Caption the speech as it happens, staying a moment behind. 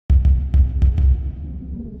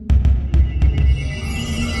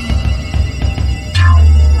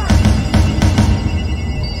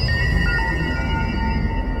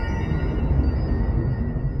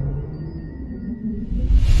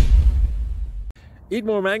Eat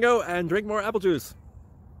more mango and drink more apple juice.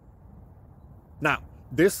 Now,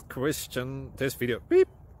 this video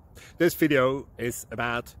is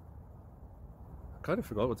about... I kind of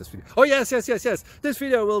forgot what this video... Oh, yes. This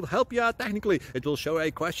video will help you out technically. It will show a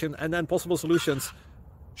question and then possible solutions.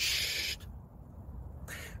 Shh.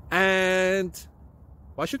 And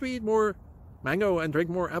why should we eat more mango and drink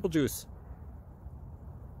more apple juice?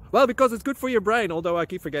 Well, because it's good for your brain, although I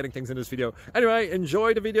keep forgetting things in this video. Anyway,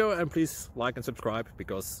 enjoy the video and please like and subscribe,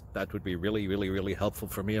 because that would be really helpful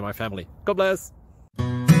for me and my family. God bless!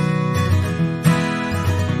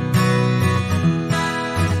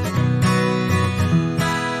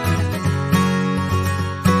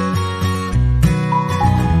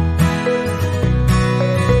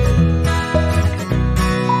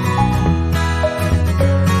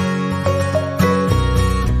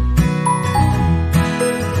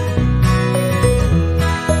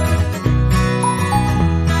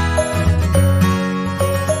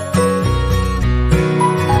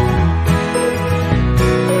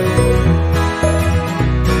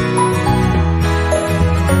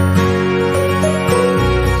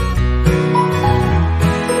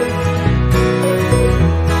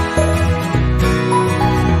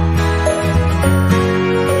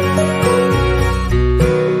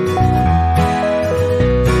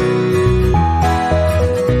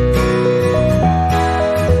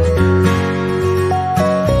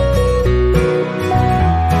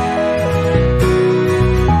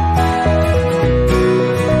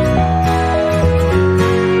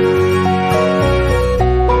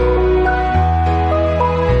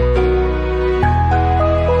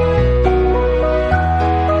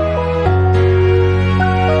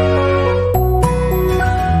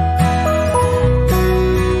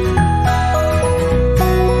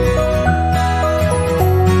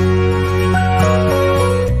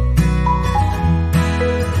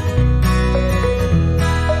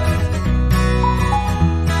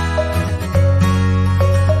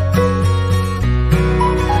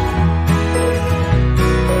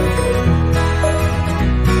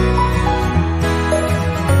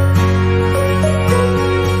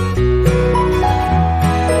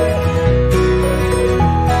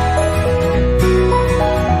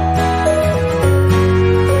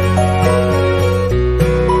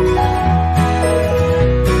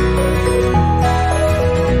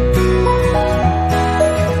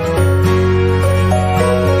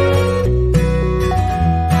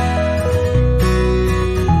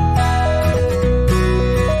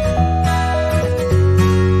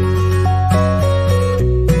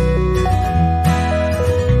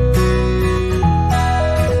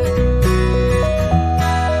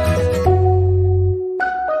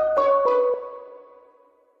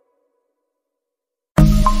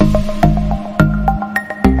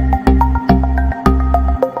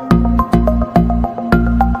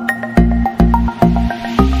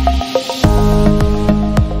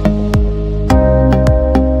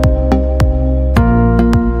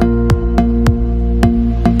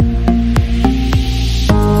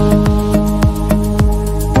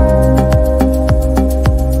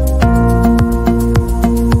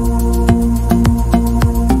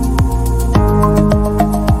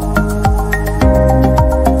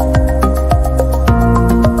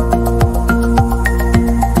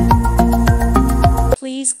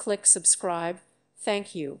 Please click subscribe.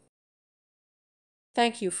 Thank you.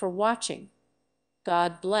 Thank you for watching.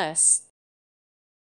 God bless.